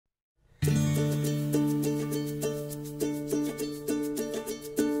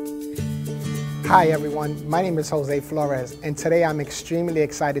Hi everyone, my name is José Flores, and today I'm extremely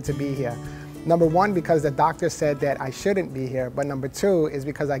excited to be here. Number one, because the doctor said that I shouldn't be here, but number two is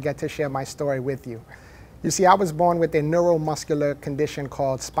because I get to share my story with you. You see, I was born with a neuromuscular condition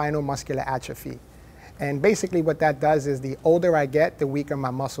called spinal muscular atrophy. And basically what that does is the older I get, the weaker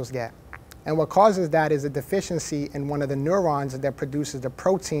my muscles get. And what causes that is a deficiency in one of the neurons that produces the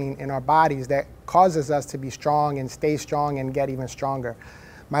protein in our bodies that causes us to be strong and stay strong and get even stronger.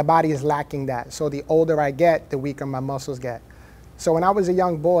 My body is lacking that. So the older I get, the weaker my muscles get. So when I was a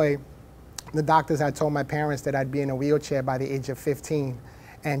young boy, the doctors had told my parents that I'd be in a wheelchair by the age of 15.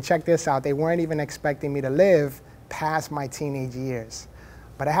 And check this out, they weren't even expecting me to live past my teenage years.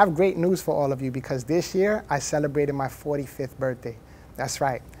 But I have great news for all of you because this year I celebrated my 45th birthday. That's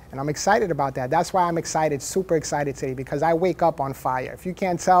right. And I'm excited about that. That's why I'm excited, super excited today, because I wake up on fire. If you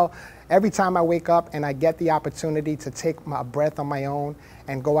can't tell, every time I wake up and I get the opportunity to take my breath on my own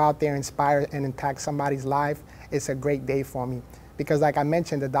and go out there, inspire and impact somebody's life, it's a great day for me. Because like I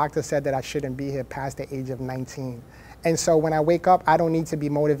mentioned, the doctor said that I shouldn't be here past the age of 19. And so when I wake up, I don't need to be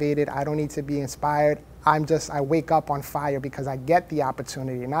motivated. I don't need to be inspired. I wake up on fire because I get the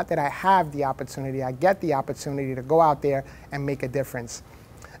opportunity. Not that I have the opportunity, I get the opportunity to go out there and make a difference.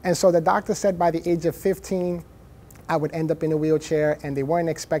 And so the doctor said by the age of 15, I would end up in a wheelchair, and they weren't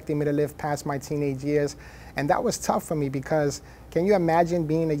expecting me to live past my teenage years. And that was tough for me because can you imagine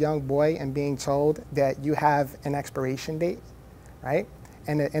being a young boy and being told that you have an expiration date, right?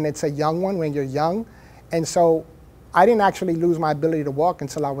 And it's a young one when you're young. And so I didn't actually lose my ability to walk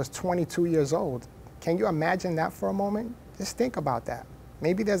until I was 22 years old. Can you imagine that for a moment? Just think about that.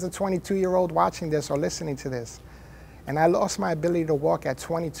 Maybe there's a 22-year-old watching this or listening to this. And I lost my ability to walk at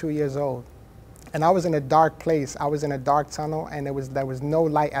 22 years old. And I was in a dark place. I was in a dark tunnel, and there was no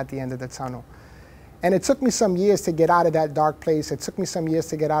light at the end of the tunnel. And it took me some years to get out of that dark place. It took me some years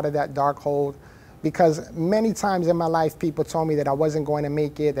to get out of that dark hole, because many times in my life, people told me that I wasn't going to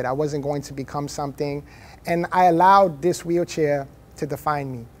make it, that I wasn't going to become something. And I allowed this wheelchair to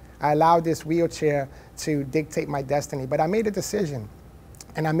define me. I allowed this wheelchair to dictate my destiny. But I made a decision.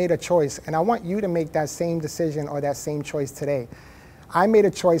 And I made a choice, and I want you to make that same decision or that same choice today. I made a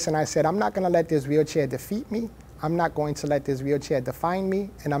choice and I said, I'm not going to let this wheelchair defeat me. I'm not going to let this wheelchair define me,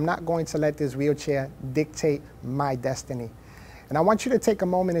 and I'm not going to let this wheelchair dictate my destiny. And I want you to take a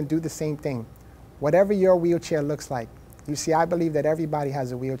moment and do the same thing. Whatever your wheelchair looks like. You see, I believe that everybody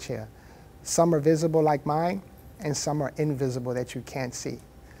has a wheelchair. Some are visible like mine, and some are invisible that you can't see.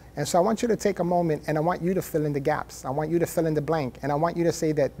 And so I want you to take a moment, and I want you to fill in the gaps. I want you to fill in the blank. And I want you to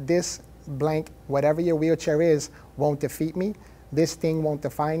say that this blank, whatever your wheelchair is, won't defeat me. This thing won't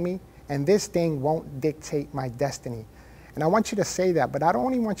define me. And this thing won't dictate my destiny. And I want you to say that, but I don't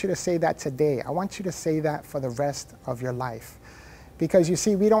only want you to say that today. I want you to say that for the rest of your life. Because you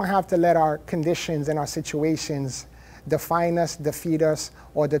see, we don't have to let our conditions and our situations define us, defeat us,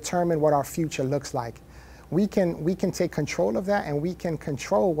 or determine what our future looks like. We can take control of that, and we can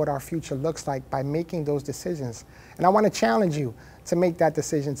control what our future looks like by making those decisions. And I want to challenge you to make that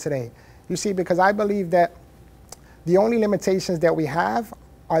decision today. You see, because I believe that the only limitations that we have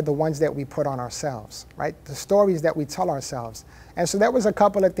are the ones that we put on ourselves, right? The stories that we tell ourselves. And so there was a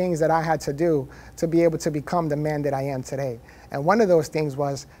couple of things that I had to do to be able to become the man that I am today. And one of those things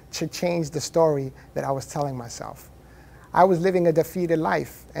was to change the story that I was telling myself. I was living a defeated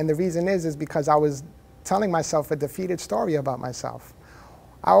life, and the reason is because I was telling myself a defeated story about myself.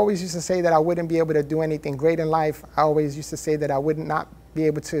 I always used to say that I wouldn't be able to do anything great in life. I always used to say that I would not be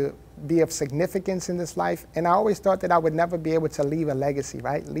able to be of significance in this life. And I always thought that I would never be able to leave a legacy,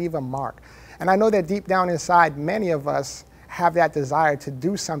 right? Leave a mark. And I know that deep down inside, many of us have that desire to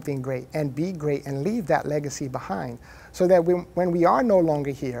do something great and be great and leave that legacy behind, so that when we are no longer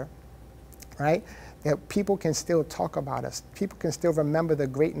here, right, that people can still talk about us. People can still remember the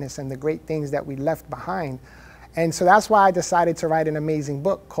greatness and the great things that we left behind. And so that's why I decided to write an amazing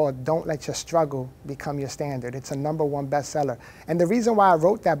book called Don't Let Your Struggle Become Your Standard. It's a #1 bestseller. And the reason why I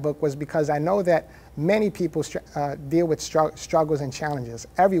wrote that book was because I know that many people deal with struggles and challenges.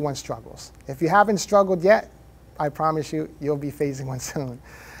 Everyone struggles. If you haven't struggled yet, I promise you, you'll be facing one soon.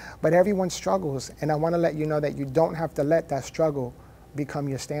 But everyone struggles, and I want to let you know that you don't have to let that struggle become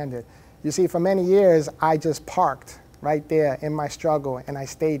your standard. You see, for many years, I just parked right there in my struggle, and I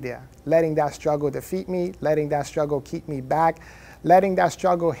stayed there, letting that struggle defeat me, letting that struggle keep me back, letting that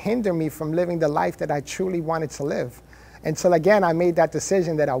struggle hinder me from living the life that I truly wanted to live. Until again, I made that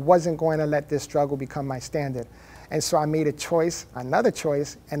decision that I wasn't going to let this struggle become my standard. And so I made a choice, another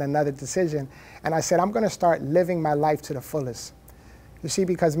choice, and another decision. And I said, I'm going to start living my life to the fullest. You see,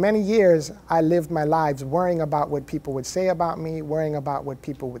 because many years I lived my lives worrying about what people would say about me, worrying about what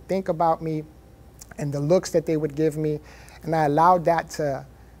people would think about me, and the looks that they would give me, and I allowed that to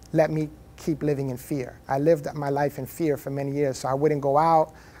let me keep living in fear. I lived my life in fear for many years, so I wouldn't go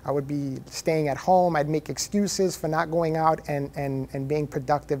out. I would be staying at home. I'd make excuses for not going out and being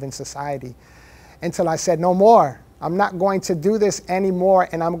productive in society, until I said, no more. I'm not going to do this anymore,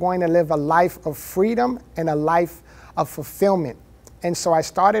 and I'm going to live a life of freedom and a life of fulfillment. And so I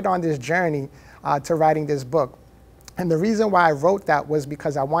started on this journey to writing this book. And the reason why I wrote that was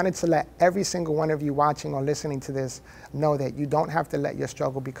because I wanted to let every single one of you watching or listening to this know that you don't have to let your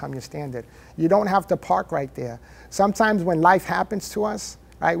struggle become your standard. You don't have to park right there. Sometimes when life happens to us,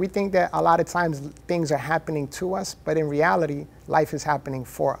 right, we think that a lot of times things are happening to us, but in reality, life is happening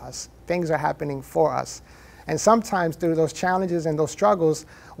for us. Things are happening for us. And sometimes through those challenges and those struggles,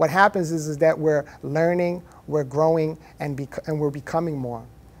 what happens is that we're learning, we're growing, and we're becoming more.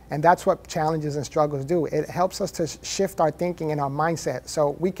 And that's what challenges and struggles do. It helps us to shift our thinking and our mindset.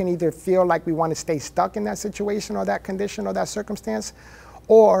 So we can either feel like we want to stay stuck in that situation or that condition or that circumstance,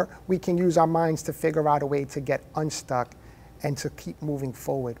 or we can use our minds to figure out a way to get unstuck and to keep moving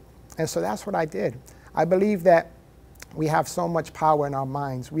forward. And so that's what I did. I believe that we have so much power in our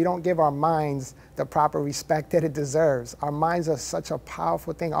minds. We don't give our minds the proper respect that it deserves. Our minds are such a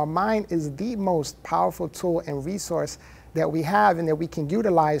powerful thing. Our mind is the most powerful tool and resource that we have and that we can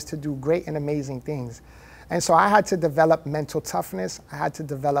utilize to do great and amazing things. And so I had to develop mental toughness, I had to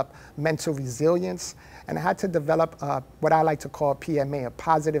develop mental resilience, and I had to develop what I like to call PMA, a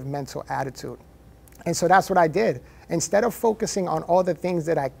positive mental attitude. And so that's what I did. Instead of focusing on all the things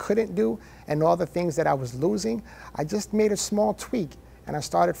that I couldn't do and all the things that I was losing, I just made a small tweak, and I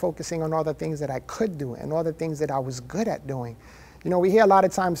started focusing on all the things that I could do and all the things that I was good at doing. You know, we hear a lot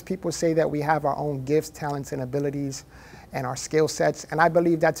of times people say that we have our own gifts, talents, and abilities, and our skill sets, and I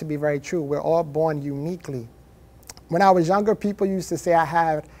believe that to be very true. We're all born uniquely. When I was younger, people used to say I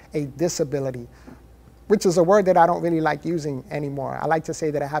had a disability, which is a word that I don't really like using anymore. I like to say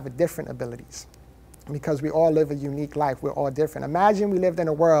that I have different abilities, because we all live a unique life. We're all different. Imagine we lived in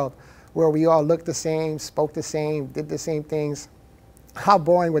a world where we all looked the same, spoke the same, did the same things. How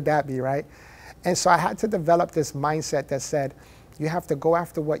boring would that be, right? And so I had to develop this mindset that said, you have to go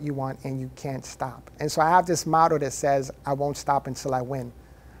after what you want and you can't stop. And so I have this motto that says, I won't stop until I win.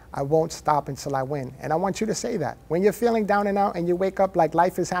 I won't stop until I win. And I want you to say that. When you're feeling down and out and you wake up like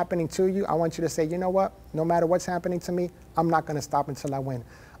life is happening to you, I want you to say, you know what? No matter what's happening to me, I'm not going to stop until I win.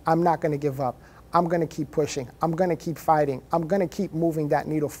 I'm not going to give up. I'm going to keep pushing. I'm going to keep fighting. I'm going to keep moving that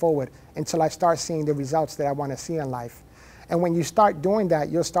needle forward until I start seeing the results that I want to see in life. And when you start doing that,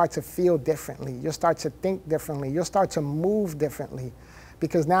 you'll start to feel differently. You'll start to think differently. You'll start to move differently,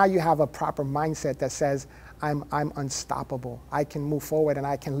 because now you have a proper mindset that says, I'm unstoppable. I can move forward and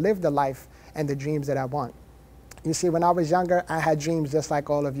I can live the life and the dreams that I want. You see, when I was younger, I had dreams just like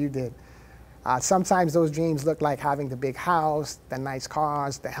all of you did. Sometimes those dreams look like having the big house, the nice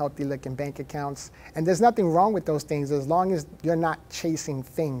cars, the healthy looking bank accounts. And there's nothing wrong with those things as long as you're not chasing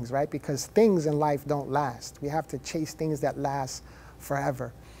things, right? Because things in life don't last. We have to chase things that last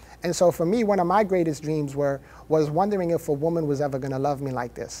forever. And so for me, one of my greatest dreams was wondering if a woman was ever going to love me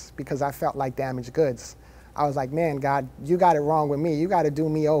like this, because I felt like damaged goods. I was like, man, God, you got it wrong with me. You got to do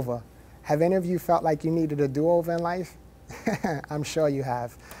me over. Have any of you felt like you needed a do-over in life? I'm sure you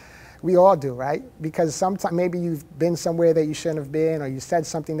have. We all do, right? Because sometimes maybe you've been somewhere that you shouldn't have been, or you said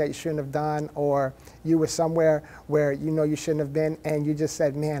something that you shouldn't have done, or you were somewhere where you know you shouldn't have been, and you just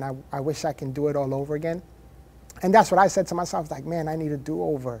said, man, I wish I can do it all over again. And that's what I said to myself, like, man, I need a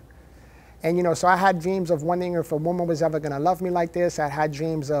do-over. And you know, so I had dreams of wondering if a woman was ever going to love me like this. I had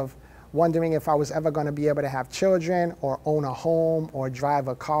dreams of wondering if I was ever going to be able to have children, or own a home, or drive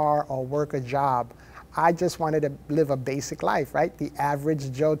a car, or work a job. I just wanted to live a basic life, right? The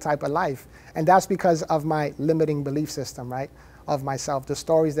average Joe type of life. And that's because of my limiting belief system, right? Of myself, the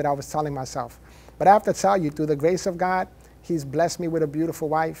stories that I was telling myself. But I have to tell you, through the grace of God, He's blessed me with a beautiful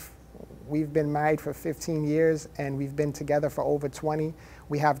wife. We've been married for 15 years, and we've been together for over 20.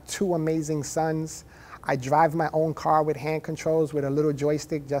 We have 2 amazing sons. I drive my own car with hand controls with a little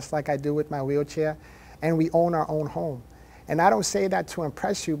joystick, just like I do with my wheelchair. And we own our own home. And I don't say that to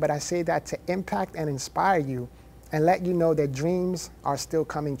impress you, but I say that to impact and inspire you and let you know that dreams are still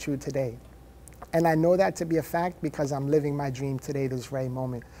coming true today. And I know that to be a fact because I'm living my dream today, this very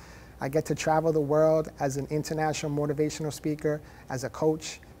moment. I get to travel the world as an international motivational speaker, as a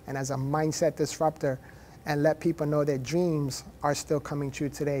coach, and as a mindset disruptor, and let people know that dreams are still coming true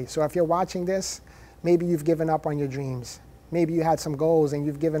today. So if you're watching this, maybe you've given up on your dreams. Maybe you had some goals and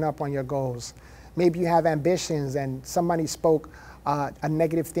you've given up on your goals. Maybe you have ambitions and somebody spoke a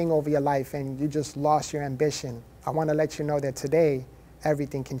negative thing over your life and you just lost your ambition. I want to let you know that today,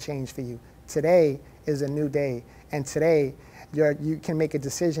 everything can change for you. Today is a new day. And today, you can make a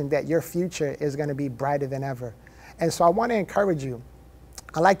decision that your future is going to be brighter than ever. And so I want to encourage you.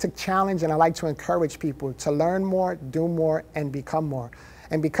 I like to challenge and I like to encourage people to learn more, do more, and become more.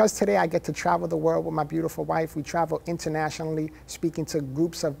 And because today I get to travel the world with my beautiful wife, we travel internationally, speaking to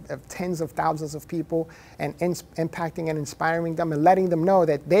groups of tens of thousands of people and impacting and inspiring them and letting them know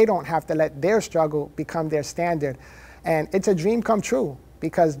that they don't have to let their struggle become their standard. And it's a dream come true,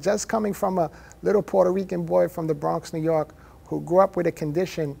 because just coming from a little Puerto Rican boy from the Bronx, New York, who grew up with a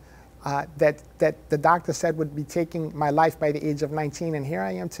condition that the doctor said would be taking my life by the age of 19, and here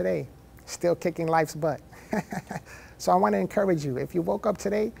I am today, still kicking life's butt. So I want to encourage you, if you woke up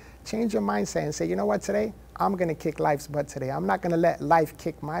today, change your mindset and say, you know what, today, I'm going to kick life's butt today. I'm not going to let life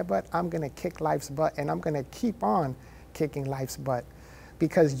kick my butt. I'm going to kick life's butt, and I'm going to keep on kicking life's butt,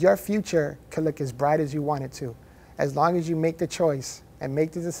 because your future can look as bright as you want it to, as long as you make the choice and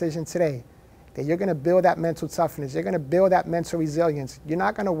make the decision today that you're going to build that mental toughness, you're going to build that mental resilience. You're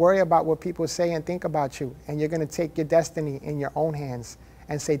not going to worry about what people say and think about you, and you're going to take your destiny in your own hands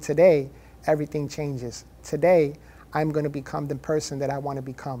and say, today, everything changes. Today, I'm going to become the person that I want to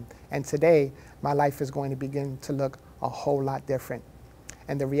become. And today, my life is going to begin to look a whole lot different.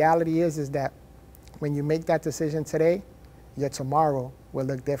 And the reality is that when you make that decision today, your tomorrow will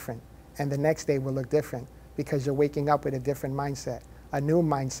look different. And the next day will look different, because you're waking up with a different mindset, a new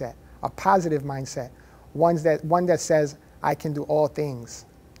mindset, a positive mindset, one that says, I can do all things,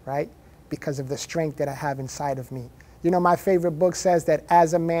 right? Because of the strength that I have inside of me. You know, my favorite book says that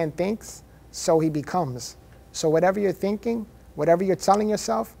as a man thinks, so he becomes. So whatever you're thinking, whatever you're telling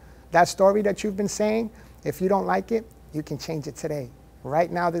yourself, that story that you've been saying, if you don't like it, you can change it today.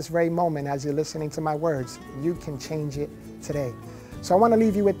 Right now, this very moment, as you're listening to my words, you can change it today. So I want to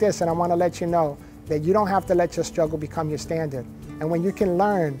leave you with this, and I want to let you know that you don't have to let your struggle become your standard. And when you can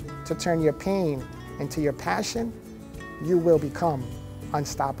learn to turn your pain into your passion, you will become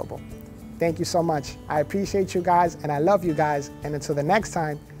unstoppable. Thank you so much. I appreciate you guys, and I love you guys. And until the next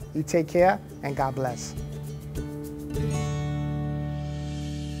time, you take care, and God bless.